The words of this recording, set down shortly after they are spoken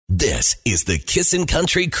This is the Kissin'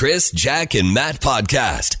 Country Chris, Jack, and Matt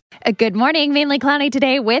podcast. Good morning. Mainly cloudy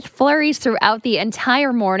today with flurries throughout the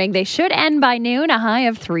entire morning. They should end by noon, a high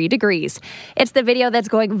of 3 degrees. It's the video that's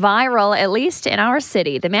going viral, at least in our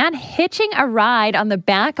city. The man hitching a ride on the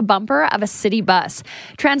back bumper of a city bus.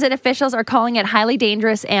 Transit officials are calling it highly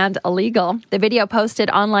dangerous and illegal. The video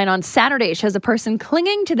posted online on Saturday shows a person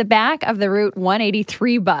clinging to the back of the Route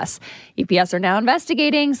 183 bus. EPS are now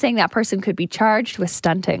investigating, saying that person could be charged with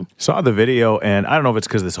stunting. Saw the video, and I don't know if it's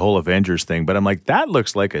because this whole Avengers thing, but I'm like, that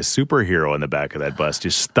looks like a superhero in the back of that bus,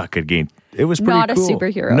 just stuck against. It was pretty Not cool. a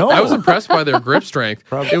superhero. No, I was impressed by their grip strength.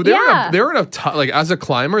 They were in a tough, like as a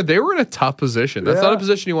climber, they were in a tough position. That's not a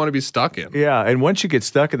position you want to be stuck in. Yeah, and once you get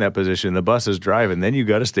stuck in that position, the bus is driving, then you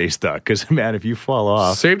got to stay stuck because, man, if you fall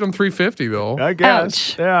off. Saved them $350 though. I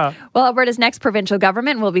guess. Ouch. Yeah. Well, Alberta's next provincial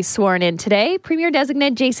government will be sworn in today. Premier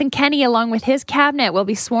designate Jason Kenney, along with his cabinet, will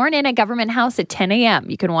be sworn in at Government House at 10 a.m.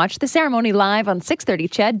 You can watch the ceremony live on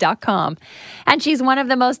 630ched.com. And she's one of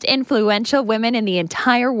the most influential women in the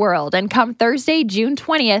entire world. And come Thursday, June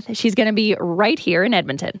 20th, she's going to be right here in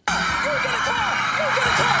Edmonton.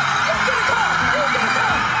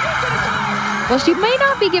 Well, she may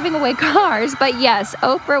not be giving away cars, but yes,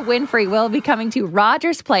 Oprah Winfrey will be coming to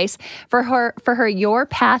Rogers Place for her Your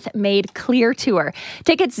Path Made Clear tour.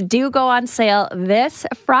 Tickets do go on sale this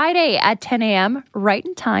Friday at 10 a.m., right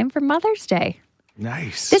in time for Mother's Day.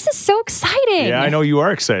 Nice. This is so exciting. Yeah, I know you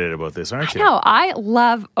are excited about this, aren't you? No, I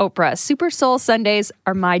love Oprah. Super Soul Sundays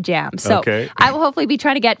are my jam. So Okay. I will hopefully be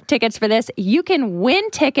trying to get tickets for this. You can win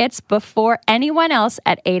tickets before anyone else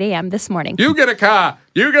at 8 a.m. this morning. You get a car.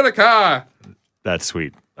 You get a car. That's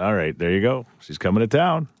sweet. All right, there you go. She's coming to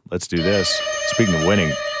town. Let's do this. Speaking of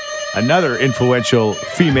winning, another influential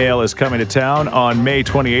female is coming to town on May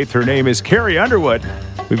 28th. Her name is Carrie Underwood.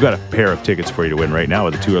 We've got a pair of tickets for you to win right now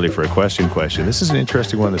with the Too Early for a Question. This is an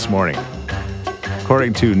interesting one this morning.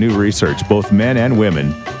 According to new research, both men and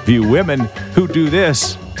women view women who do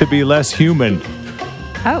this to be less human.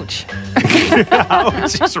 Ouch.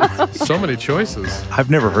 So many choices. I've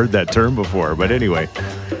never heard that term before, but anyway.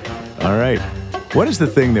 All right. What is the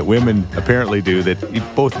thing that women apparently do that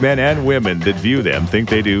both men and women that view them think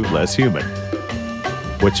they do less human?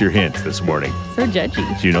 What's your hint this morning? So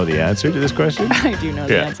judgy. Do you know the answer to this question? I do know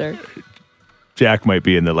the Yeah. answer. Jack might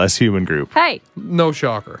be in the less human group. Hey, No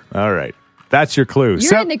shocker. All right. That's your clue.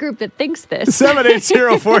 you're in the group that thinks this.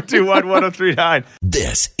 780-421-1039.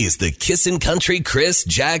 This is the Kissin' Country Chris,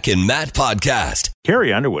 Jack, and Matt podcast.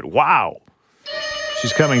 Carrie Underwood. Wow.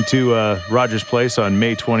 She's coming to Rogers Place on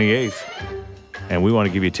May 28th, and we want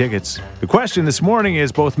to give you tickets. The question this morning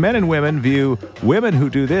is, both men and women view women who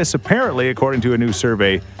do this, apparently, according to a new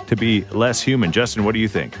survey, to be less human. Justin, what do you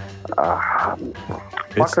think?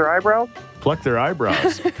 Pluck their eyebrows? Pluck their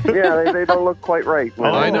eyebrows. Yeah, they don't look quite right.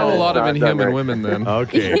 I know a lot of Not done inhuman right. women then.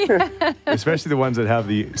 Okay. Especially the ones that have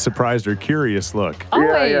the surprised or curious look.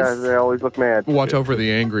 Always. Yeah, they always look mad. Watch out for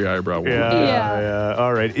the angry eyebrow woman. Yeah.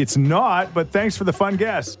 All right. It's not, but thanks for the fun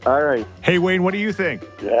guess. All right. Hey, Wayne, what do you think?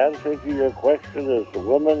 The answer to your question is the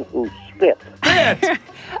woman who spit.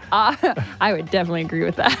 I would definitely agree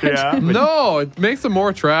with that. Yeah. but- No, it makes them more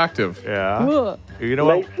attractive. Yeah. Ugh. You know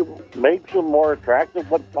what? Makes them more attractive.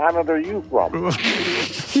 What planet are you from?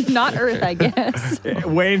 Not Earth, I guess.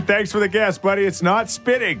 Wayne, thanks for the guess, buddy. It's not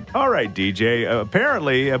spitting. All right, DJ.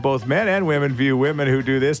 Apparently, both men and women view women who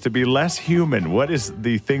do this to be less human. What is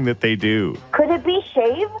the thing that they do? Could it be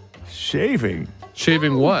shave? Shaving.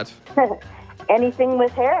 Shaving what? Anything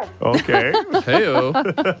with hair. Okay.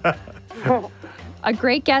 Heyo. A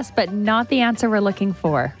great guess, but not the answer we're looking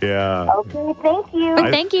for. Yeah. Okay, thank you.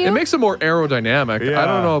 But thank you. It makes them more aerodynamic. Yeah. I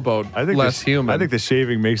don't know about less human. I think the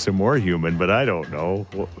shaving makes him more human, but I don't know.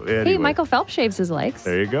 Well, anyway, Hey, Michael Phelps shaves his legs.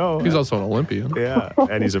 There you go. He's also an Olympian. Yeah,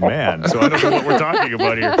 and he's a man, so I don't know what we're talking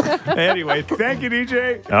about here. Anyway, thank you,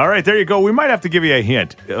 DJ. All right, there you go. We might have to give you a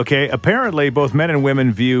hint. Okay, apparently both men and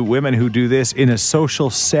women view women who do this in a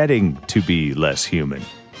social setting to be less human.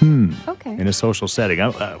 Okay. In a social setting.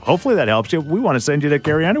 Hopefully that helps you. We want to send you to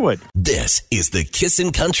Carrie Underwood. This is the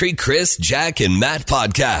Kissin' Country Chris, Jack, and Matt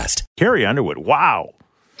podcast. Carrie Underwood. Wow.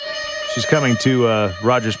 She's coming to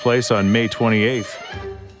Rogers Place on May 28th,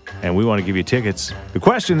 and we want to give you tickets. The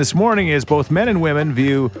question this morning is, both men and women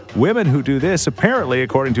view women who do this, apparently,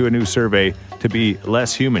 according to a new survey, to be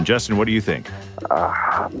less human. Justin, what do you think?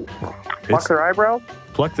 Pluck their eyebrows?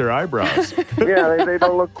 Pluck their eyebrows. Yeah, they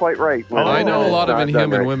don't look quite right. I know a lot of Not done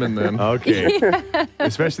inhuman right. women then. Okay.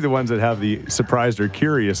 Especially the ones that have the surprised or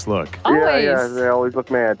curious look. Always. Yeah, they always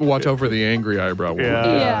look mad. Watch out for the angry eyebrow woman.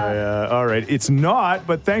 Yeah. All right. It's not,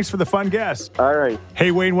 but thanks for the fun guess. All right.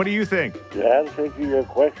 Hey, Wayne, what do you think? The answer to your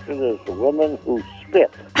question is the woman who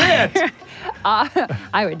spit.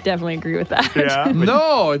 I would definitely agree with that. Yeah. but-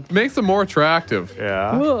 No, it makes them more attractive.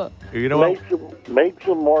 Yeah. Ugh. You know what? Makes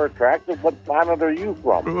them more attractive. What planet are you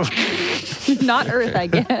from? Not Earth, I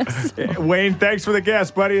guess. Wayne, thanks for the guess,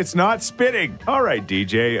 buddy. It's not spitting. All right,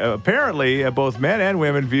 DJ. Apparently, both men and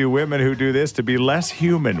women view women who do this to be less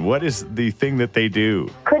human. What is the thing that they do?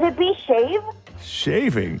 Could it be shave?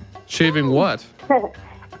 Shaving. Shaving what?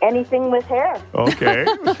 Anything with hair. Okay.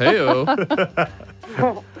 Heyo.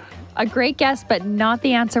 A great guess, but not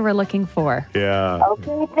the answer we're looking for. Yeah.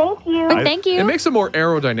 Okay, thank you. But thank you. It makes them more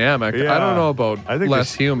aerodynamic. Yeah. I don't know about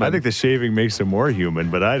less human. I think the shaving makes them more human,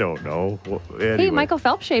 but I don't know. Well, anyway. Hey, Michael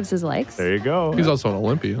Phelps shaves his legs. There you go. He's also an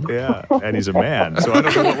Olympian. Yeah, and he's a man, so I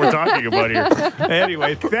don't know what we're talking about here.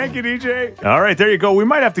 Anyway, thank you, DJ. All right, there you go. We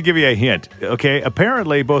might have to give you a hint. Okay,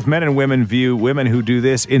 apparently both men and women view women who do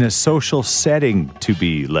this in a social setting to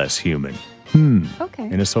be less human. Okay.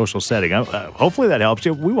 In a social setting. Hopefully that helps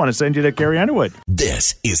you. We want to send you to Carrie Underwood.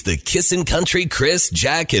 This is the Kissin' Country Chris,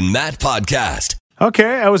 Jack, and Matt podcast. Okay,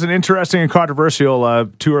 that was an interesting and controversial,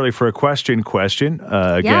 too early for a question.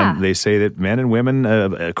 Again, Yeah. They say that men and women,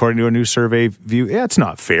 according to a new survey, view, it's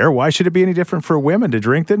not fair. Why should it be any different for women to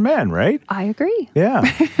drink than men, right? I agree. Yeah.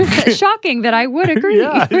 Shocking that I would agree.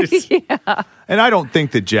 Yeah, And I don't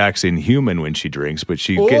think that Jack's inhuman when she drinks, but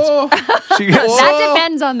she gets... That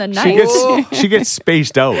depends on the night. She gets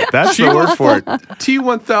spaced out. That's the word for it.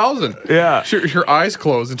 T1000. Yeah. Her eyes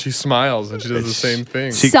close and she smiles and she does the same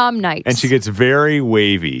thing. Some nights. And she gets very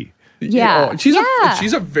wavy. Yeah.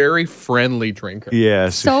 She's a very friendly drinker.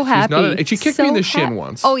 Yes. so happy. And she kicked me in the shin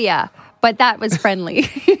once. Oh, yeah. But that was friendly.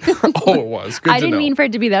 Oh, it was. Good I to didn't know. mean for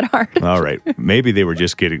it to be that hard. All right. Maybe they were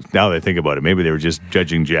just getting... Now that I think about it, maybe they were just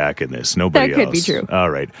judging Jack in this. Nobody That could else. be true.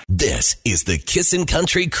 All right. This is the Kissin'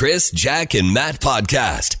 Country Chris, Jack, and Matt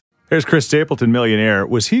podcast. There's Chris Stapleton, millionaire.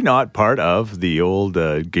 Was he not part of the old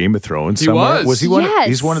Game of Thrones? He somewhere? was. Was he one? Yes.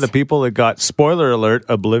 He's one of the people that got, spoiler alert,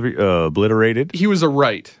 obliterated. He was a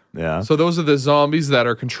right. Yeah. So those are the zombies that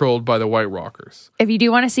are controlled by the White Walkers. If you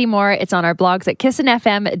do want to see more, it's on our blogs at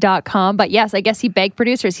kissinfm.com. But yes, I guess he begged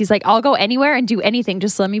producers. He's like, I'll go anywhere and do anything.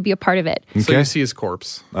 Just let me be a part of it. So Okay. you see his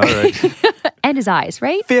corpse. All right. And his eyes,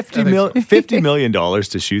 right? $50 million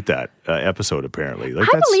to shoot that episode, apparently. Like,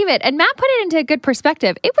 I believe it. And Matt put it into a good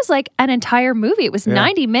perspective. It was like an entire movie. It was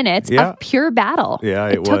 90 minutes of pure battle. Yeah,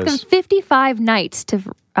 it took them was. 55 nights to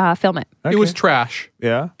film it. Okay. It was trash.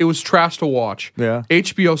 Yeah. It was trash to watch. Yeah.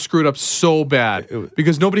 HBO screwed up so bad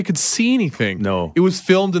because nobody could see anything. No. It was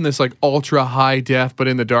filmed in this like ultra high def, but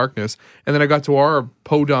in the darkness. And then I got to our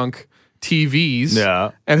podunk TVs.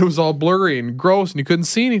 Yeah. And it was all blurry and gross and you couldn't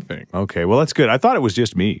see anything. Okay, well, that's good. I thought it was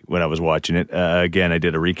just me when I was watching it. Again, I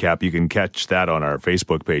did a recap. You can catch that on our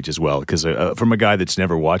Facebook page as well, because from a guy that's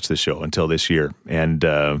never watched the show until this year. And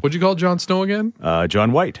What'd you call Jon Snow again?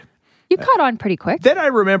 John White. You caught on pretty quick. Then I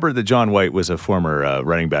remember that John White was a former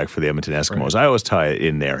running back for the Edmonton Eskimos. I always tie it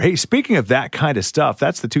in there. Hey, speaking of that kind of stuff,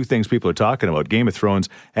 that's the two things people are talking about, Game of Thrones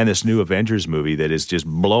and this new Avengers movie that is just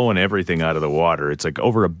blowing everything out of the water. It's like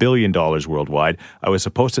over $1 billion worldwide. I was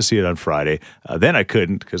supposed to see it on Friday. Then I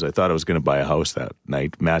couldn't because I thought I was going to buy a house that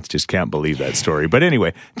night. Matt just can't believe that story. But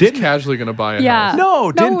anyway, He's casually going to buy a Yeah.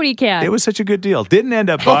 house. Nobody can. It was such a good deal. Didn't end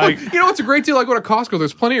up buying. You know what's a great deal? I go to Costco.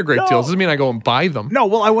 There's plenty of great deals. Doesn't mean I go and buy them. No,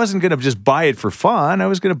 well, I wasn't going to just buy it for fun. I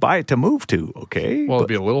was going to buy it to move to, okay? Well, it'd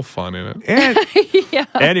be a little fun in it. And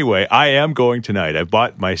anyway, I am going tonight. I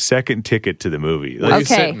bought my second ticket to the movie. Like,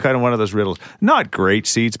 Okay. Kind of one of those riddles. Not great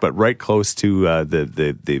seats, but right close to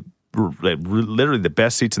literally the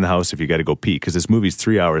best seats in the house if you got to go pee, because this movie's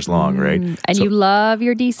 3 hours long, right? And you love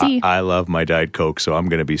your DC. I love my Diet Coke, so I'm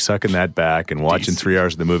going to be sucking that back and watching 3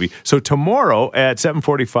 hours of the movie. So tomorrow at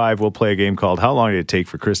 7:45, we'll play a game called How Long Did It Take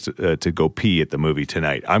for Chris to Go Pee at the movie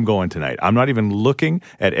tonight? I'm going tonight. I'm not even looking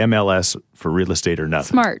at MLS for real estate or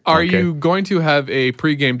nothing. Smart. Are Okay. you going to have a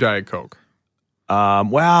pregame Diet Coke?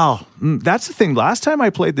 That's the thing. Last time I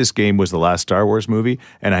played this game was the last Star Wars movie,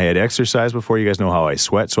 and I had exercised before. You guys know how I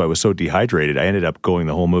sweat, so I was so dehydrated, I ended up going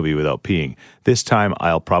the whole movie without peeing. This time,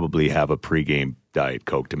 I'll probably have a pregame Diet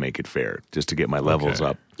Coke to make it fair, just to get my levels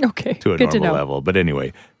up Okay. to a Good to normal know. level. But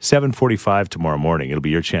anyway, 7:45 tomorrow morning. It'll be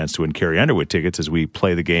your chance to win Carrie Underwood tickets as we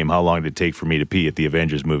play the game How Long Did It Take for Me to Pee at the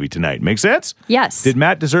Avengers movie tonight. Make sense? Yes. Did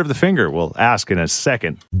Matt deserve the finger? We'll ask in a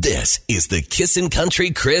second. This is the Kissin'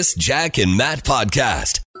 Country Chris, Jack, and Matt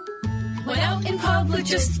podcast. When out in public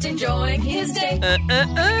just enjoying his day.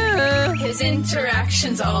 His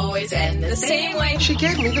interactions always end the same way. She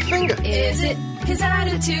gave me the finger. Is it his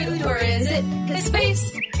attitude or is it his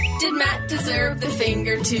face? Did Matt deserve the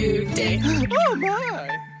finger today? Oh,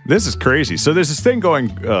 my. This is crazy. So there's this thing going,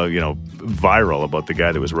 viral about the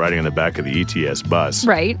guy that was riding on the back of the ETS bus.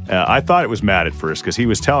 Right. I thought it was Matt at first because he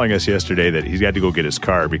was telling us yesterday that he had to go get his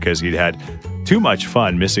car because he'd had too much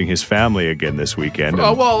fun missing his family again this weekend.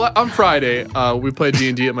 Well, on Friday, we played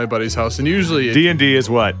D&D at my buddy's house, and usually D&D is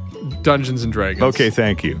what? Dungeons and Dragons. Okay,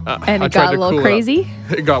 thank you. And it got a little crazy?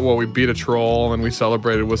 It got, we beat a troll, and we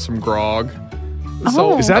celebrated with some grog.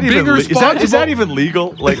 Oh. Is that even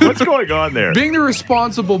legal? Like, what's going on there? Being the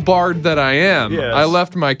responsible bard that I am, Yes. I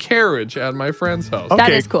left my carriage at my friend's house. Okay,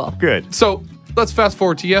 That is cool. Good. So let's fast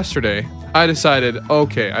forward to yesterday. I decided,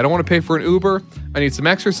 okay, I don't want to pay for an Uber. I need some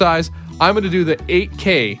exercise. I'm going to do the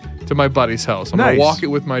 8K to my buddy's house. I'm going Nice. to walk it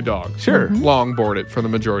with my dog. Sure. Longboard it for the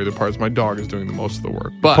majority of the parts. My dog is doing the most of the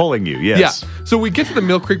work. But Pulling you, yes. Yeah. So we get to the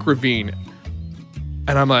Mill Creek Ravine.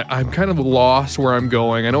 And I'm like, I'm kind of lost where I'm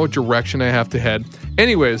going. I know what direction I have to head.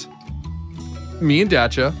 Anyways, me and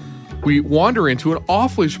Dacha, we wander into an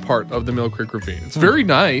off-leash part of the Mill Creek Ravine. It's very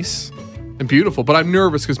nice and beautiful, but I'm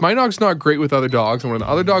nervous because my dog's not great with other dogs. And when the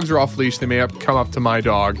other dogs are off-leash, they may come up to my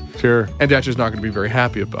dog. Sure. And Dacha's not going to be very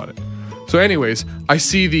happy about it. So anyways, I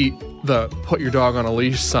see the put your dog on a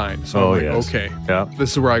leash sign. So I'm like, yes. okay, Yeah.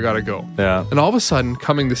 this is where I got to go. Yeah. And all of a sudden,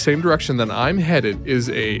 coming the same direction that I'm headed is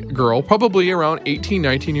a girl, probably around 18,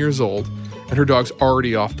 19 years old, and her dog's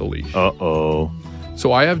already off the leash. Uh-oh.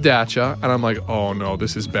 So I have Dacha, and I'm like, oh no,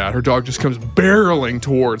 this is bad. Her dog just comes barreling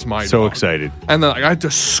towards my So dog. excited. And then I had to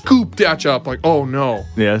scoop Dacha up, like, oh no.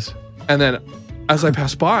 Yes. And then as I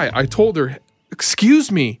passed by, I told her,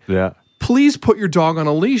 excuse me, Yeah. please put your dog on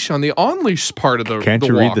a leash on the on-leash part of the Can't the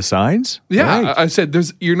you walk. read the signs? Yeah, Right. I said,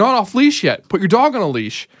 you're not off leash yet. Put your dog on a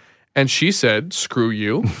leash. And she said, screw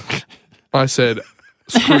you. I said,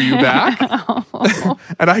 screw you back.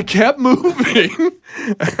 And I kept moving.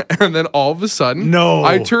 And then all of a sudden, No.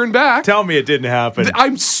 I turned back. Tell me it didn't happen.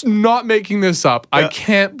 I'm not making this up. I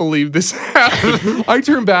can't believe this happened. I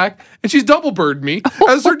turned back and she's double birded me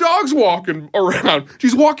as her dog's walking around.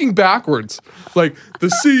 She's walking backwards. Like, the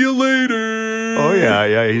see you later. Oh,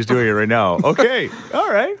 yeah, he's doing it right now. Okay, all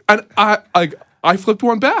right. And I flipped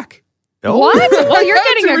one back. Oh. What? Well, you're I had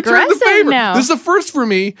getting to return the aggressive favor. now. This is the first for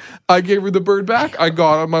me. I gave her the bird back. I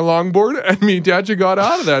got on my longboard, and me and Dacha got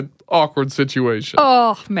out of that awkward situation.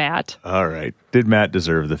 Oh, Matt. All right. Did Matt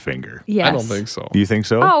deserve the finger? Yes. I don't think so. Do you think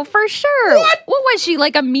so? Oh, for sure. What was she,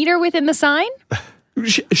 like a meter within the sign?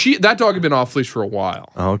 That dog had been off leash for a while.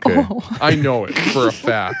 Okay. I know it for a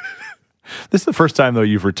fact. This is the first time, though,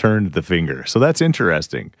 you've returned the finger. So that's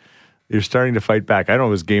interesting. You're starting to fight back. I don't know if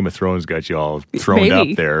it was Game of Thrones got you all thrown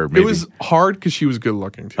Maybe. up there. It was hard because she was good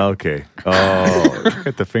looking too. Okay. Oh,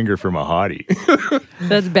 get the finger from a hottie.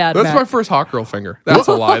 That's bad, That's Matt. my first hot girl finger. That's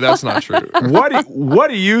a lie. That's not true. What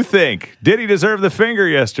do you think? Did he deserve the finger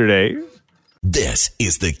yesterday? This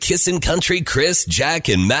is the Kissin' Country Chris, Jack,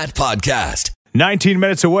 and Matt podcast. 19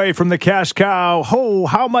 minutes away from the cash cow. Oh,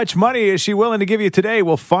 how much money is she willing to give you today?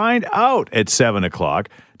 We'll find out at 7 o'clock.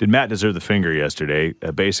 Did Matt deserve the finger yesterday?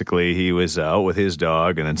 Basically, he was out with his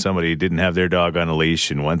dog, and then somebody didn't have their dog on a leash,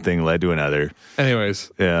 and one thing led to another. Anyways,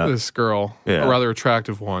 Yeah. this girl, Yeah. a rather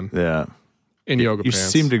attractive one, Yeah. in yoga You pants.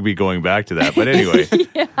 seem to be going back to that. But anyway,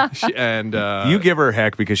 you give her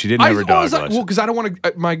heck because she didn't have her dog on. because I don't want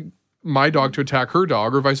to my dog to attack her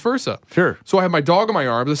dog or vice versa. Sure. So I have my dog on my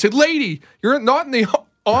arms. I said, "Lady, you're not in the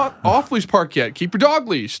off leash park yet. Keep your dog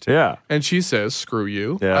leashed." Yeah. And she says, "Screw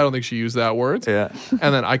you." Yeah. I don't think she used that word. Yeah.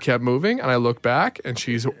 And then I kept moving, and I looked back, and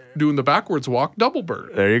she's doing the backwards walk, double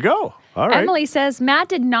bird. There you go. All right. Emily says Matt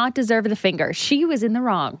did not deserve the finger. She was in the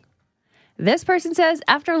wrong. This person says,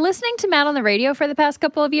 after listening to Matt on the radio for the past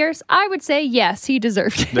couple of years, I would say yes, he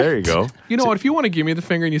deserved it. There you go. You know what? If you want to give me the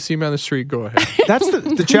finger and you see me on the street, go ahead. That's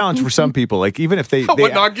the challenge for some people. Like, even if they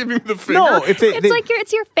What, not give me the finger? no, if they It's like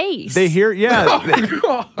it's your face. they hear, yeah,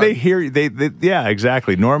 God. they hear, yeah,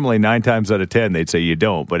 exactly. Normally, 9 times out of 10, they'd say you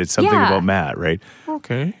don't, but it's something Yeah. about Matt, right?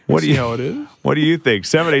 Okay. What do See you- how it is? What do you think?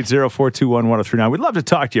 780-421-1039. We'd love to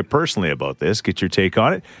talk to you personally about this. Get your take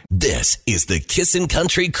on it. This is the Kissin'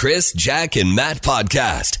 Country Chris, Jack, and Matt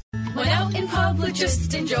podcast. When out in public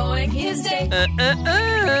just enjoying his day.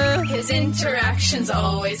 His interactions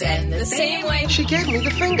always end the same way. She gave me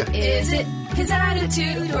the finger. Is it his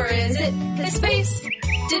attitude or is it his face?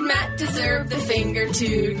 Did Matt deserve the finger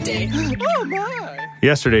today? Oh, my.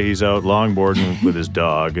 Yesterday, he's out longboarding with his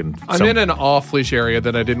dog, and I'm in an off-leash area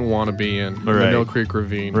that I didn't want to be in the Right. Mill Creek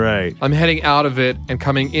Ravine. Right. I'm heading out of it, and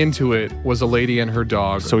coming into it was a lady and her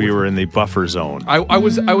dog. So you were in the buffer zone, I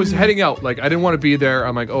was heading out. Like, I didn't want to be there.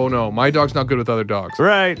 I'm like, oh no, my dog's not good with other dogs.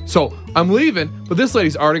 right? So I'm leaving, but this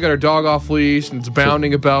lady's already got her dog off leash and it's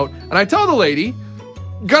bounding about. And I tell the lady,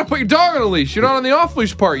 gotta put your dog on a leash. You're not on the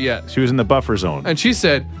off-leash part yet. She was in the buffer zone. And she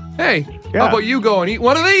said, hey, Yeah. how about you go and eat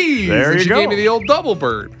one of these? There and you she go. gave me the old double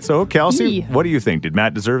bird. So, Kelsey, Yee. what do you think? Did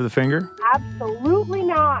Matt deserve the finger? Absolutely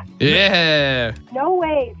not. Yeah. No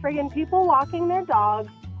way. Friggin' people walking their dogs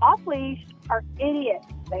off leash are idiots.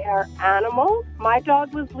 They are animals. My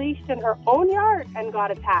dog was leashed in her own yard and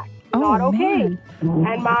got attacked. Not okay. Man.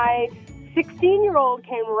 And my 16-year-old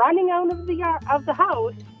came running out of the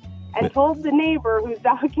house and told the neighbor whose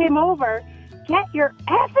dog came over, "Get your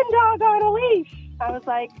effing dog on a leash." I was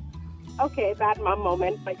like, okay, bad mom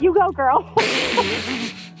moment, but you go, girl.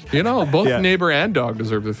 You know, both Yeah. neighbor and dog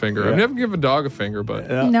deserve the finger. Yeah. I've never given a dog a finger, but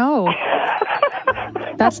No.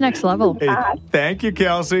 That's next level. Hey, thank you,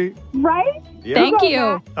 Kelsey. Right? Yeah. Thank go, you.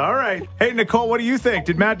 Matt. All right. Hey, Nicole, what do you think?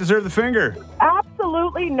 Did Matt deserve the finger?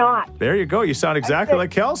 Absolutely not. There you go. You sound exactly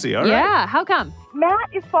like Kelsey. All right. Yeah, how come? Matt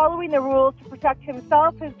is following the rules to protect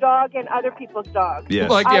himself, his dog, and other people's dogs.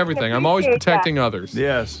 Yes. like I everything, I'm always appreciate protecting others.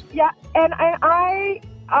 Yes. Yeah, and I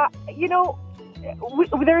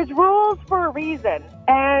there's rules for a reason,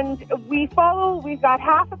 and we've got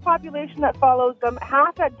half a population that follows them,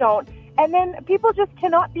 half that don't, and then people just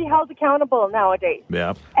cannot be held accountable nowadays.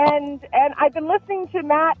 Yeah. And I've been listening to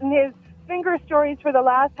Matt and his finger stories for the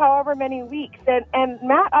last however many weeks, and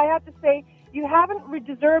Matt, I have to say, you haven't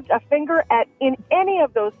deserved a finger in any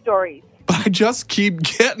of those stories. I just keep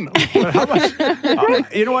getting them. How much?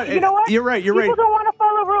 You know what? You know what? You're right. You're People right. don't want to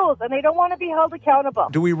follow rules, and they don't want to be held accountable.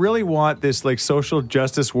 Do we really want this like social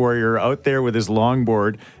justice warrior out there with his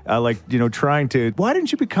longboard, trying to? Why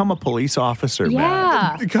didn't you become a police officer, Matt?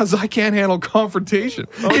 Yeah. Because I can't handle confrontation.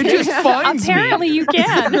 It just finds Apparently me. you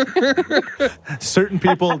can. Certain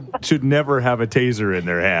people should never have a taser in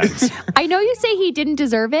their hands. I know you say he didn't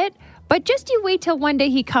deserve it, but just you wait till one day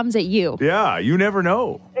he comes at you. Yeah, you never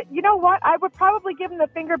know. You know what? I would probably give him the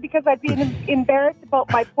finger because I'd be embarrassed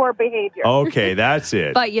about my poor behavior. Okay, that's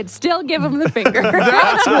it. But you'd still give him the finger.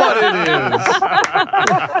 That's what it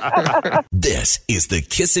is. This is the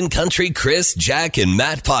Kissin' Country Chris, Jack, and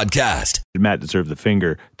Matt podcast. Did Matt deserve the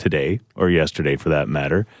finger today or yesterday, for that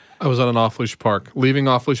matter? I was at an off-leash park, leaving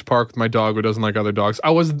off-leash park with my dog who doesn't like other dogs.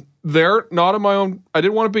 I was there, not on my own. I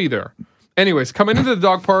didn't want to be there. Anyways, coming into the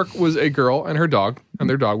dog park was a girl and her dog, and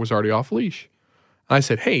their dog was already off leash. And I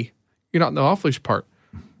said, hey, you're not in the off-leash part.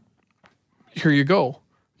 Here you go.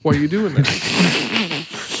 What are you doing there?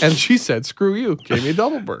 And she said, screw you. Gave me a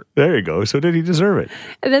double bird. There you go. So did he deserve it?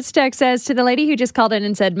 This text says to the lady who just called in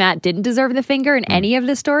and said Matt didn't deserve the finger in any of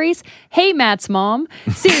the stories. Hey, Matt's mom.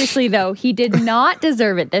 Seriously, though, he did not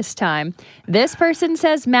deserve it this time. This person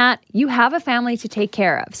says, Matt, you have a family to take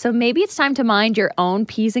care of, so maybe it's time to mind your own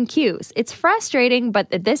P's and Q's. It's frustrating,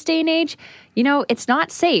 but at this day and age, it's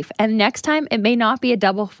not safe. And next time, it may not be a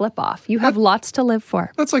double flip-off. You have lots to live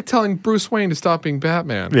for. That's like telling Bruce Wayne to stop being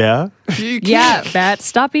Batman. Yeah. You can't. Yeah, Matt,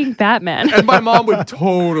 stop being Batman. And my mom would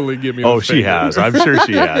totally give me Oh, the she finger. has. I'm sure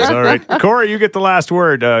she has. All right. Corey, you get the last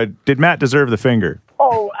word. Did Matt deserve the finger?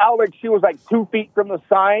 Oh, Alex, she was like 2 feet from the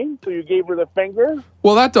sign, so you gave her the finger?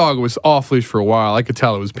 Well, that dog was off-leash for a while. I could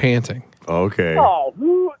tell it was panting. Okay. Oh,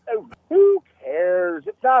 who cares?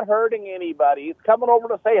 It's not hurting anybody. It's coming over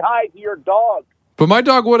to say hi to your dog. But my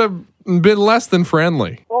dog would have been less than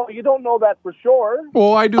friendly. Well, you don't know that for sure.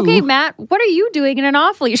 Well, I do. Okay, Matt, what are you doing in an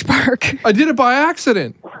off-leash park? I did it by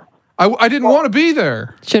accident. I didn't want to be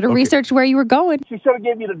there. Should have researched where you were going. She should have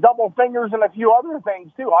given you the double fingers and a few other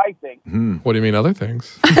things, too, I think. What do you mean other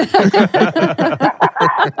things?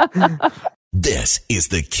 This is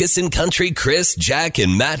the Kissin' Country Chris, Jack,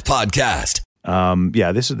 and Matt podcast.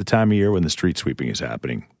 Yeah, this is the time of year when the street sweeping is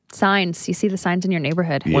happening. Signs. You see the signs in your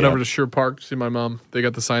neighborhood. Yeah. Went over to Sure Park to see my mom. They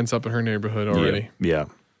got the signs up in her neighborhood already. Yeah.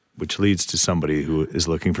 Which leads to somebody who is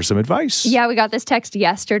looking for some advice. Yeah, we got this text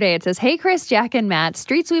yesterday. It says, hey, Chris, Jack, and Matt,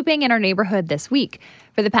 street sweeping in our neighborhood this week.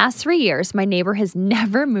 For the past 3 years, my neighbor has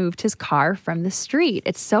never moved his car from the street.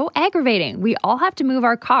 It's so aggravating. We all have to move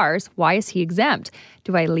our cars. Why is he exempt?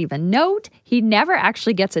 Do I leave a note? He never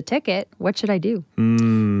actually gets a ticket. What should I do?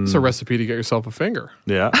 It's a recipe to get yourself a finger.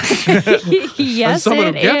 Yeah. Yes, someone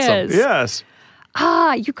it who gets 'em. is. Yes.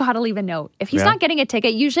 You got to leave a note. If he's Yeah. not getting a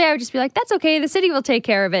ticket, usually I would just be like, that's okay. The city will take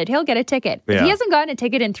care of it. He'll get a ticket. If Yeah. he hasn't gotten a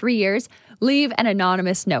ticket in 3 years, leave an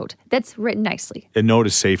anonymous note that's written nicely. A note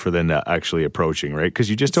is safer than actually approaching, right? Because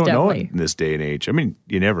you just don't know Definitely. in this day and age. I mean,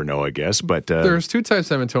 you never know, I guess, but There's two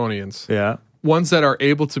types of Edmontonians. yeah. Ones that are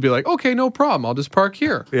able to be like, okay, no problem. I'll just park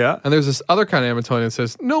here. Yeah. And there's this other kind of Edmontonian that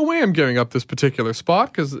says, no way I'm giving up this particular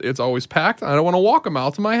spot because it's always packed. I don't want to walk a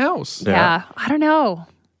mile to my house. Yeah. I don't know.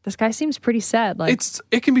 This guy seems pretty sad. Like,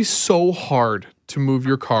 It can be so hard to move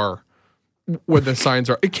your car when the signs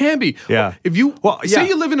are. It can be. Yeah. If you Well, say yeah.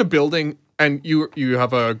 you live in a building and you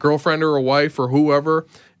have a girlfriend or a wife or whoever,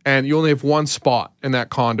 and you only have one spot in that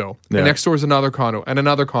condo. Yeah. And next door is another condo and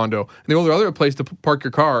another condo. And the only other place to park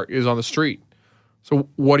your car is on the street. So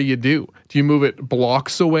what do? Do you move it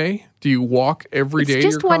blocks away? Do you walk every day? It's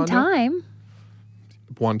just to your one condo? time.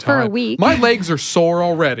 One time. For a week. My legs are sore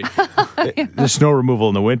already. There's snow removal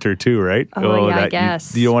in the winter too, right? Oh, yeah, I that,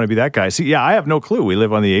 guess. You don't want to be that guy. See, yeah, I have no clue. We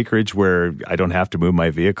live on the acreage where I don't have to move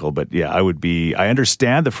my vehicle, but yeah, I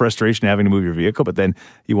understand the frustration of having to move your vehicle, but then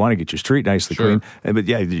you want to get your street nicely Sure. clean. But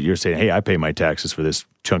yeah, you're saying, hey, I pay my taxes for this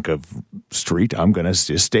chunk of street. I'm going to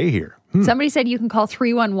just stay here. Somebody said you can call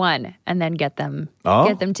 311 and then get them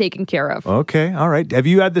taken care of. Okay, all right. Have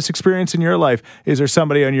you had this experience in your life? Is there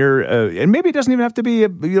somebody on your, and maybe it doesn't even have to be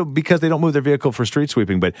because they don't move their vehicle for street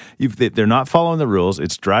sweeping, but they're not following the rules.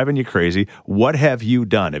 It's driving you crazy. What have you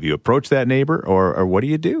done? Have you approached that neighbor, or what do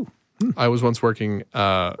you do? I was once working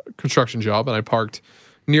a construction job, and I parked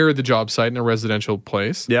near the job site in a residential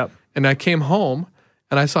place. Yep. And I came home,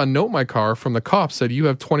 and I saw a note in my car from the cops said, you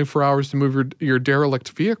have 24 hours to move your derelict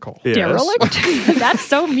vehicle. Yes. Derelict? That's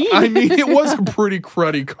so mean. I mean, it was a pretty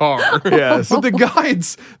cruddy car. Yes. But the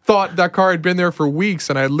guides thought that car had been there for weeks,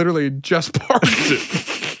 and I literally just parked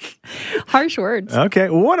it. Harsh words. Okay,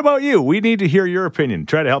 well, what about you? We need to hear your opinion.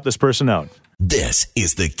 Try to help this person out. This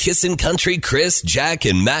is the Kissin' Country Chris, Jack,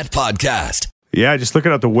 and Matt podcast. Yeah, just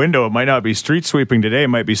looking out the window, it might not be street sweeping today. It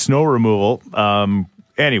might be snow removal.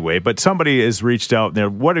 Anyway, but somebody has reached out there.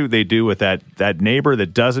 What do they do with that neighbor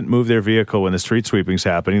that doesn't move their vehicle when the street sweeping's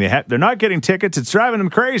happening? They're not getting tickets. It's driving them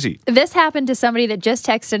crazy. This happened to somebody that just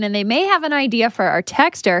texted, and they may have an idea for our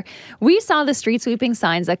texter. We saw the street sweeping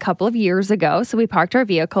signs a couple of years ago, so we parked our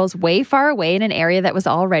vehicles way far away in an area that was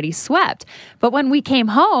already swept. But when we came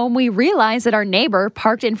home, we realized that our neighbor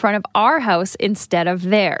parked in front of our house instead of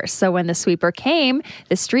theirs. So when the sweeper came,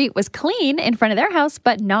 the street was clean in front of their house,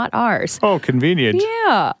 but not ours. Oh, convenient.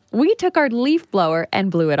 Yeah, we took our leaf blower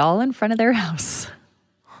and blew it all in front of their house.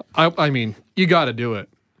 I mean, you got to do it.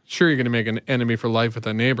 Sure, you're going to make an enemy for life with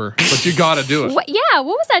that neighbor, but you got to do it. What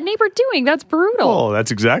was that neighbor doing? That's brutal. Oh,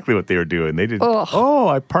 that's exactly what they were doing. They did. Ugh. Oh,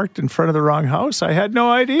 I parked in front of the wrong house. I had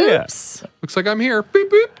no idea. Oops. Looks like I'm here.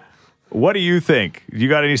 Beep, beep. What do you think? You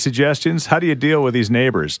got any suggestions? How do you deal with these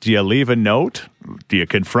neighbors? Do you leave a note? Do you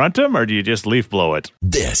confront them, or do you just leaf blow it?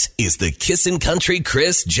 This is the Kissin' Country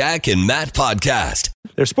Chris, Jack, and Matt podcast.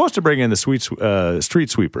 They're supposed to bring in the street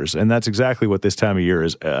sweepers, and that's exactly what this time of year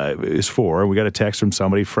is for. We got a text from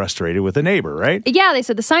somebody frustrated with a neighbor, right? Yeah, they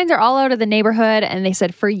said the signs are all out of the neighborhood, and they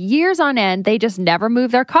said for years on end, they just never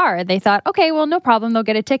moved their car. And they thought, okay, well, no problem, they'll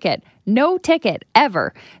get a ticket. No ticket,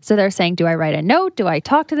 ever. So they're saying, do I write a note? Do I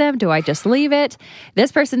talk to them? Do I just leave it?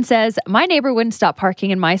 This person says, my neighbor wouldn't stop parking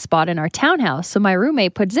in my spot in our townhouse, so my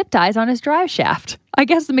roommate put zip ties on his drive shaft. I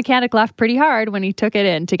guess the mechanic laughed pretty hard when he took it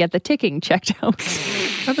in to get the ticking checked out.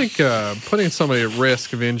 I think putting somebody at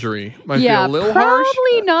risk of injury might be a little probably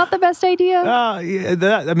harsh. not the best idea. Yeah,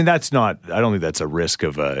 that's not. I don't think that's a risk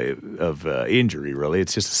of injury. Really,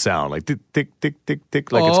 it's just a sound like tick tick tick tick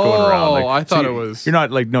tick, like it's going around. Like, I thought it was. You're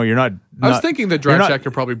not like no, you're not. I was thinking the drive shaft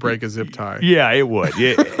could probably break a zip tie. Yeah, it would.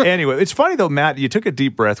 Yeah. Anyway, it's funny though, Matt. You took a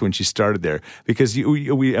deep breath when she started there because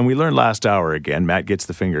we learned last hour again. Matt gets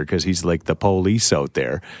the finger because he's like the police out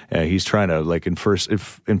there. He's trying to like enforce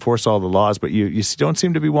all the laws, but you don't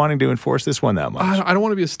seem to be wanting to enforce this one that much. I don't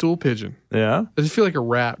want to be a stool pigeon. Yeah, I just feel like a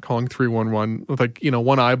rat calling 311 with like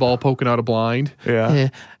one eyeball poking out a blind. Yeah.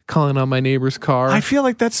 Calling on my neighbor's car. I feel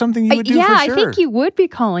like that's something you would do for sure. I think you would be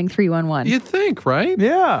calling 311. You'd think, right?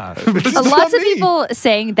 Yeah. Lots of people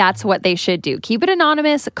saying that's what they should do. Keep it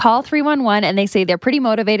anonymous, call 311, and they say they're pretty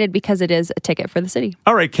motivated because it is a ticket for the city.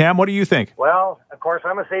 All right, Cam, what do you think? Well, of course,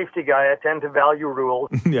 I'm a safety guy. I tend to value rules.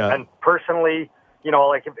 Yeah. And personally,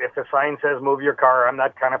 like if the sign says move your car, I'm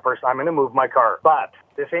that kind of person. I'm going to move my car. But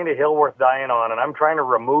this ain't a hill worth dying on, and I'm trying to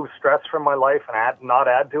remove stress from my life and not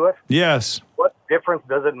add to it. Yes. What difference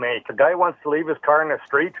does it make? A guy wants to leave his car in the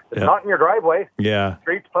street. It's not in your driveway. Yeah.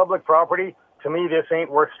 Street's public property. To me, this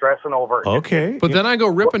ain't worth stressing over. Okay. But then I go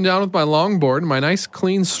ripping down with my longboard in my nice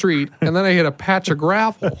clean street, and then I hit a patch of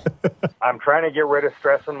gravel. I'm trying to get rid of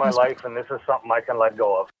stress in my life, and this is something I can let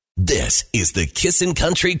go of. This is the Kissin'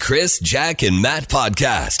 Country Chris, Jack, and Matt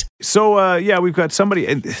podcast. So, we've got somebody,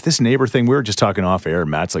 and this neighbor thing, we were just talking off air,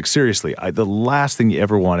 Matt's like, seriously, the last thing you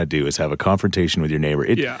ever want to do is have a confrontation with your neighbor.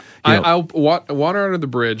 I'll water under the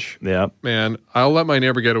bridge. Yeah. Man, I'll let my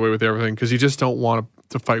neighbor get away with everything because you just don't want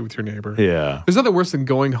to fight with your neighbor. Yeah. There's nothing worse than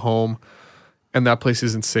going home and that place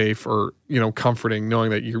isn't safe or, comforting, knowing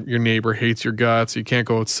that your neighbor hates your guts. You can't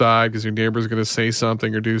go outside because your neighbor's going to say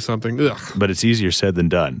something or do something. Ugh. But it's easier said than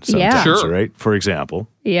done sometimes, Yeah. Sure. right? For example.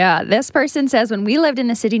 Yeah, this person says when we lived in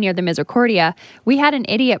the city near the Misericordia, we had an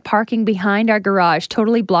idiot parking behind our garage,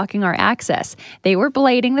 totally blocking our access. They were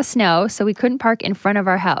blading the snow, so we couldn't park in front of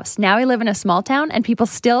our house. Now we live in a small town, and people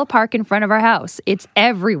still park in front of our house. It's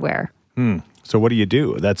everywhere. So what do you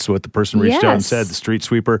do? That's what the person reached out and Yes. said. The street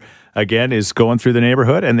sweeper, again, is going through the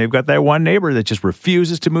neighborhood, and they've got that one neighbor that just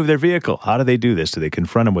refuses to move their vehicle. How do they do this? Do they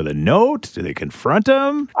confront him with a note? Do they confront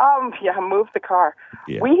him? Yeah, move the car.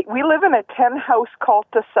 Yeah. We live in a 10-house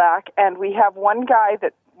cul-de-sac, and we have one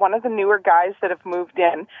of the newer guys that have moved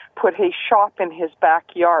in, put his shop in his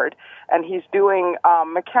backyard, and he's doing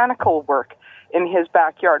mechanical work in his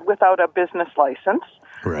backyard without a business license.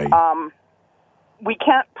 Right. We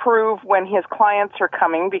can't prove when his clients are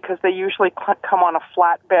coming because they usually come on a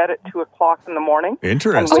flatbed at 2 o'clock in the morning.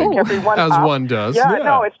 Interesting. And wake everyone As up. one does. Yeah, Yeah.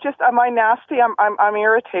 no, it's just, am I nasty? I'm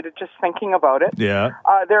irritated just thinking about it. Yeah.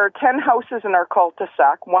 There are 10 houses in our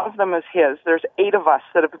cul-de-sac. One of them is his. There's 8 of us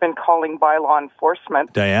that have been calling bylaw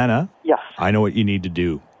enforcement. Diana, Yes. I know what you need to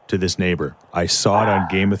do to this neighbor. I saw it on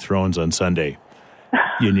Game of Thrones on Sunday.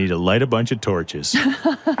 You need to light a bunch of torches.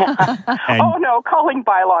 Oh, no, calling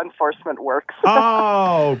bylaw enforcement works.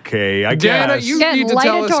 Oh, okay. I Diana, guess. you Yeah, need to light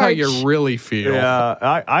tell a us how torch. you really feel. Yeah,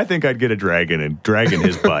 I think I'd get a dragon and drag in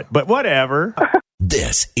his butt. But whatever.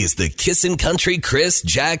 This is the Kissin' Country Chris,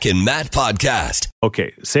 Jack, and Matt podcast.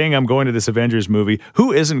 Okay, saying I'm going to this Avengers movie.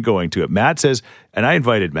 Who isn't going to it? Matt says, and I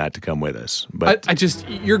invited Matt to come with us. But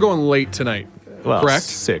You're going late tonight. well, correct?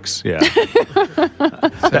 6, yeah.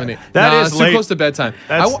 7, 8. that is it's late. too close to bedtime.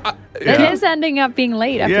 That's- It is ending up being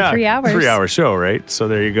late after 3 hours. 3-hour show, right? So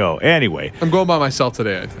there you go. Anyway, I'm going by myself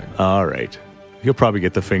today, I think. all right. He'll probably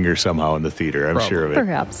get the finger somehow in the theater. I'm Probably. sure of it.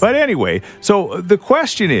 Perhaps. But anyway, so the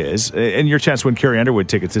question is, and your chance to win Carrie Underwood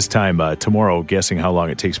tickets this time tomorrow, guessing how long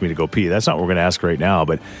it takes me to go pee. That's not what we're going to ask right now.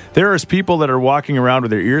 But there is people that are walking around with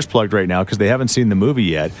their ears plugged right now because they haven't seen the movie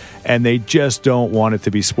yet, and they just don't want it to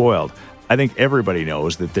be spoiled. I think everybody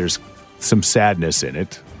knows that there's some sadness in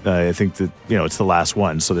it. I think that, it's the last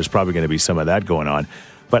one, so there's probably going to be some of that going on.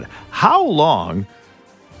 But how long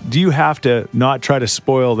do you have to not try to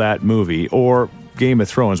spoil that movie, or Game of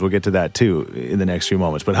Thrones? We'll get to that too in the next few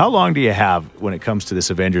moments. But how long do you have when it comes to this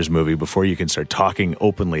Avengers movie before you can start talking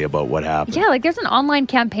openly about what happened? Yeah, there's an online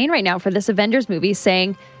campaign right now for this Avengers movie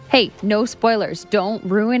saying, hey, no spoilers. Don't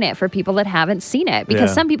ruin it for people that haven't seen it. Because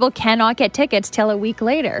Yeah. some people cannot get tickets till a week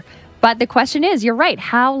later. But the question is, you're right,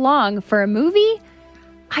 how long for a movie?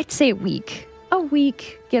 I'd say a week. A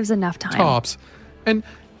week gives enough time. Tops. And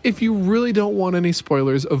if you really don't want any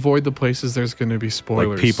spoilers, avoid the places there's going to be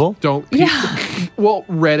spoilers. people? Don't. Yeah. Well,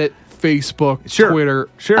 Reddit, Facebook, Sure. Twitter,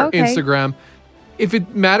 Sure. Okay. Instagram. If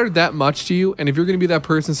it mattered that much to you, and if you're going to be that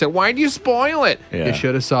person saying, why'd you spoil it? Yeah. You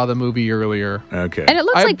should have saw the movie earlier. Okay. And it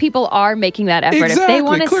looks like people are making that effort. If they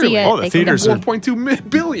want to see clearly. it, Oh, the they can theaters go. are- 1.2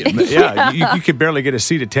 billion. Yeah, you could barely get a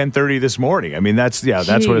seat at 10:30 this morning. I mean, that's what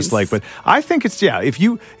it's Jeez. like. But I think it's if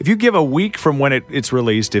you give a week from when it's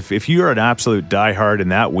released, if you're an absolute diehard in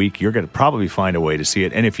that week, you're going to probably find a way to see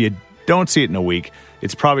it. And if you don't see it in a week,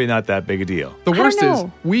 it's probably not that big a deal. The I don't worst is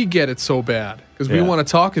know. we get it so bad because Yeah. we want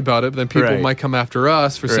to talk about it, but then people Right. might come after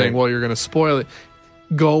us for saying, Right. well, you're going to spoil it.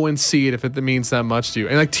 Go and see it if it means that much to you.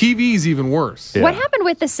 And like TV is even worse. Yeah. What happened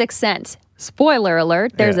with The Sixth Sense? Spoiler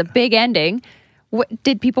alert, there's Yeah. a big ending.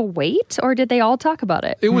 Did people wait or did they all talk about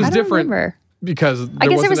it? It was I don't different remember. because I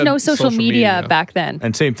guess there was wasn't no a social media back then.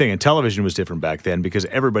 And same thing, and television was different back then because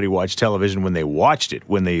everybody watched television when they watched it.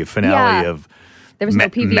 When the finale Yeah. of There was no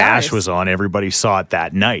PVRs. MASH was on, everybody saw it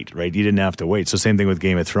that night, right? You didn't have to wait. So same thing with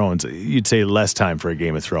Game of Thrones. You'd say less time for a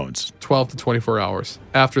Game of Thrones. 12 to 24 hours.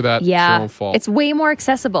 After that, it's your Yeah, own fault. it's way more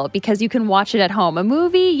accessible because you can watch it at home. A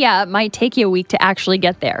movie, yeah, it might take you a week to actually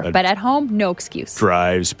get there, but at home, no excuse.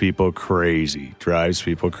 Drives people crazy.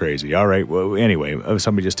 All right. Well, anyway,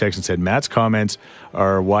 somebody just texted and said, Matt's comments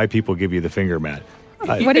are why people give you the finger, Matt.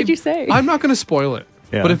 What did you say? I'm not going to spoil it.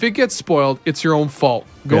 Yeah. But if it gets spoiled, it's your own fault.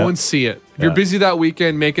 Go Yeah. and see it. If you're Yeah. busy that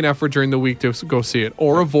weekend, make an effort during the week to go see it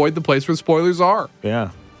or avoid the place where spoilers are, Yeah.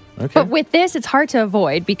 Okay. But with this, it's hard to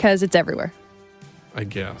avoid because it's everywhere. I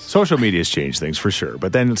guess. Social media's changed things for sure,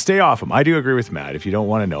 but then stay off them. I do agree with Matt. If you don't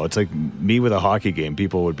want to know, it's like me with a hockey game.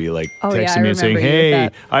 People would be like Oh, yeah, texting I me and saying, remember you with hey,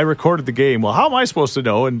 that. I recorded the game. Well, how am I supposed to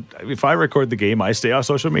know? And if I record the game, I stay off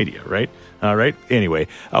social media, right? All right. Anyway,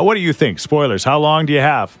 what do you think? Spoilers. How long do you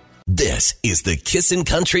have? This is the Kissin'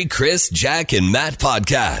 Country Chris, Jack, and Matt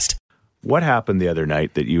podcast. What happened the other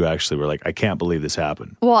night that you actually were like, I can't believe this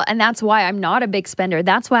happened? Well, and that's why I'm not a big spender.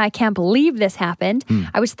 That's why I can't believe this happened.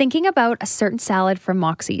 I was thinking about a certain salad from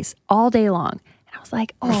Moxie's all day long. And I was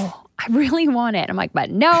like, oh, I really want it. I'm like,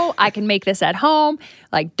 but no, I can make this at home.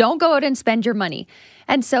 Like, don't go out and spend your money.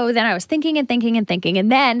 And so then I was thinking and thinking and thinking.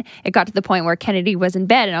 And then it got to the point where Kennedy was in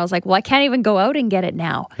bed. And I was like, well, I can't even go out and get it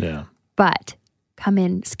now. Yeah. But come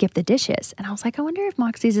in, skip the dishes. And I was like, I wonder if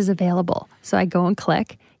Moxie's is available. So I go and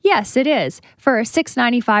click. Yes, it is. For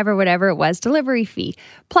 $6.95 or whatever it was, delivery fee.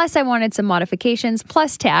 Plus I wanted some modifications,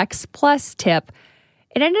 plus tax, plus tip.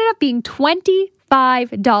 It ended up being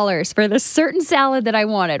 $25 for the certain salad that I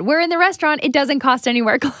wanted. Where in the restaurant, it doesn't cost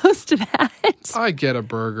anywhere close to that. I get a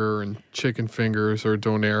burger and chicken fingers or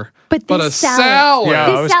donair. But a salad. Yeah,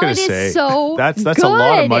 this I was going salad to say, is so that's good. a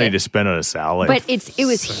lot of money to spend on a salad. But it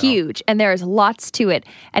was huge, and there's lots to it,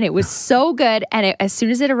 and it was so good. And as soon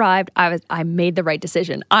as it arrived, I made the right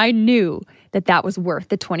decision. I knew that was worth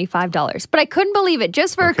the $25, but I couldn't believe it.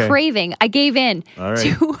 Just for a craving, I gave in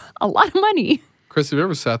to a lot of money. Chris, have you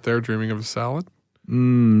ever sat there dreaming of a salad?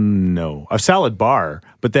 No, a salad bar,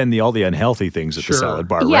 but then all the unhealthy things at the salad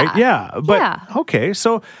bar, right? Yeah, but okay.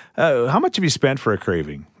 So, how much have you spent for a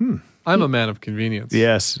craving? I'm a man of convenience.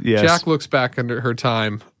 Yes. Jack looks back under her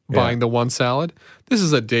time buying the one salad. This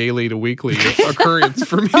is a daily to weekly occurrence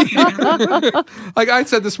for me. Like I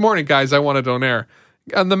said this morning, guys, I want a donair.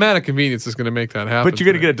 And the man of convenience is going to make that happen. But you're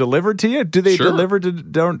going to get it delivered to you? Do they deliver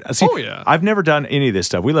to? See, yeah. I've never done any of this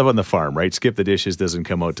stuff. We live on the farm, right? Skip the dishes doesn't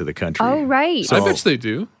come out to the country. Oh, right. I bet they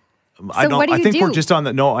do. I think we're just on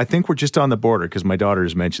the border because my daughter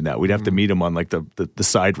has mentioned that. We'd have to meet them on like the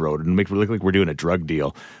side road and make it look like we're doing a drug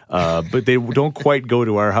deal. But they don't quite go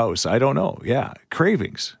to our house. I don't know. Yeah.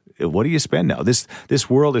 Cravings. What do you spend now? This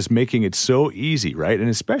world is making it so easy, right? And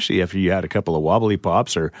especially after you had a couple of wobbly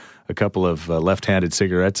pops or a couple of left-handed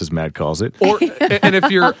cigarettes, as Matt calls it. And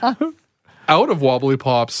if you're out of wobbly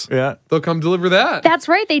pops, they'll come deliver that. That's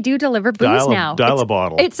right. They do deliver booze now. Dial a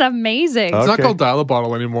bottle. It's amazing. It's not called dial a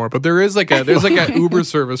bottle anymore, but there's like a Uber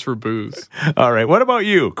service for booze. All right. What about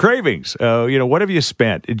you? Cravings. What have you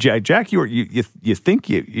spent? Jack, you think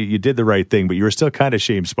you did the right thing, but you were still kind of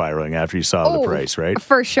shame spiraling after you saw the price, right?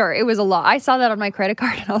 For sure. It was a lot. I saw that on my credit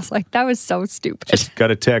card and I was like, that was so stupid. Just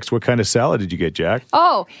got a text. What kind of salad did you get, Jack?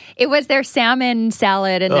 Oh, it was their salmon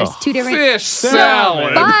salad, and there's two different fish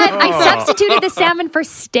salad. But I substituted the salmon for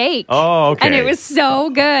steak. Oh, okay. And it was so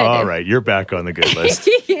good. All right, you're back on the good list.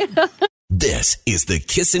 This is the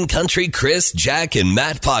Kissin' Country Chris, Jack, and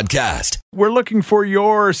Matt podcast. We're looking for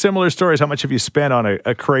your similar stories. How much have you spent on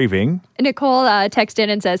a craving? Nicole texted in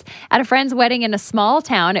and says, at a friend's wedding in a small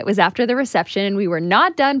town, it was after the reception and we were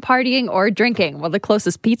not done partying or drinking. Well, the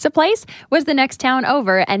closest pizza place was the next town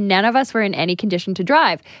over and none of us were in any condition to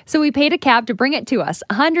drive. So we paid a cab to bring it to us,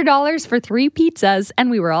 $100 for 3 pizzas, and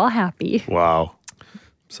we were all happy. Wow.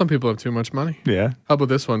 Some people have too much money. Yeah. How about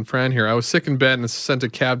this one? Fran here. I was sick in bed and sent a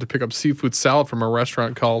cab to pick up seafood salad from a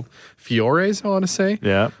restaurant called Fiore's, I want to say.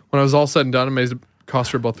 Yeah. When I was all said and done, it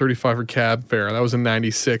cost her about $35 for cab fare. That was in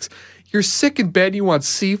 96. You're sick in bed, you want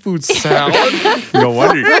seafood salad? No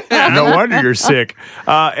wonder you're sick.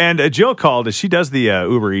 And Jill called. She does the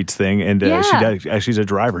Uber Eats thing, and she's a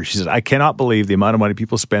driver. She says, I cannot believe the amount of money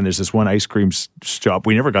people spend. There's this one ice cream shop.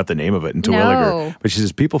 We never got the name of it until Williger. But she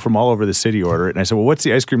says, people from all over the city order it. And I said, well, what's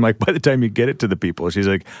the ice cream like by the time you get it to the people? She's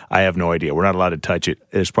like, I have no idea. We're not allowed to touch it.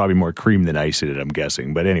 There's probably more cream than ice in it, I'm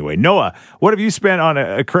guessing. But anyway, Noah, what have you spent on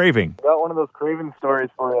a craving? Got one of those craving stories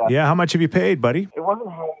for you. Yeah, how much have you paid, buddy? It wasn't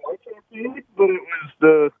how much I paid, but it was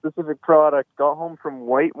the specific product. Got home from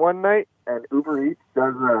White one night, and Uber Eats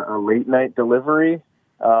does a late night delivery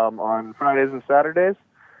on Fridays and Saturdays,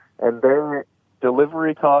 and their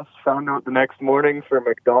delivery costs, found out the next morning, for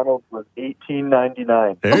McDonald's was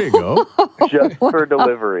 $18.99. There you go. Just for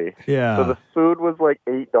delivery. Yeah. So the food was like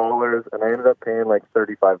 $8, and I ended up paying like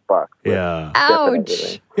 $35. Yeah.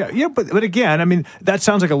 Ouch. Yeah, but again, I mean, that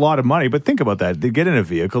sounds like a lot of money, but think about that. They get in a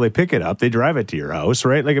vehicle, they pick it up, they drive it to your house,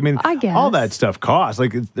 right? Like, I mean, I guess. all that stuff costs.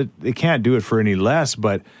 Like, they can't do it for any less,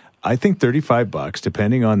 but I think $35,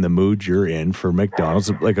 depending on the mood you're in for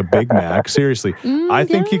McDonald's, like a Big Mac, seriously, I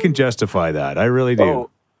think you can justify that. I really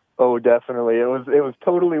do. Oh, definitely. It was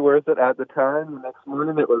totally worth it at the time. The next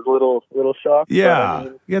morning, it was a little shock. Yeah.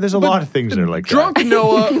 Yeah, there's a lot of things that are like drunk that.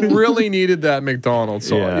 Noah really needed that McDonald's,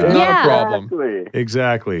 so it's not a problem.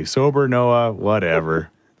 Exactly. Sober Noah,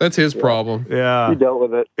 whatever. That's his problem. Yeah. He dealt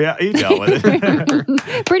with it. Yeah, he dealt with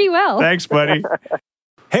it. Pretty well. Thanks, buddy.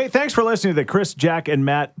 Hey, thanks for listening to the Chris, Jack, and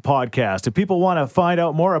Matt podcast. If people want to find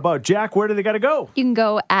out more about Jack, where do they got to go? You can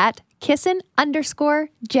go at Kissin_Jack,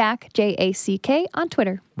 Jack on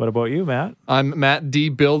Twitter. What about you, Matt? I'm Matt D.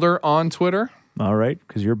 Builder on Twitter. All right,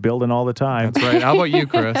 because you're building all the time. That's right. How about you,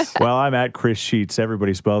 Chris? Well, I'm at Chris Sheets.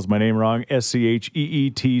 Everybody spells my name wrong, Scheetz.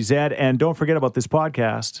 And don't forget about this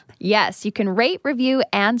podcast. Yes, you can rate, review,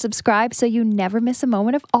 and subscribe so you never miss a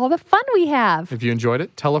moment of all the fun we have. If you enjoyed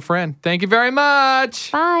it, tell a friend. Thank you very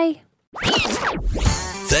much. Bye.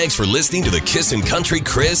 Thanks for listening to the Kissin' Country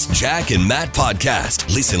Chris, Jack, and Matt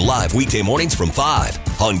podcast. Listen live weekday mornings from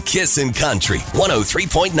 5 on Kissin' Country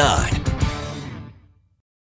 103.9.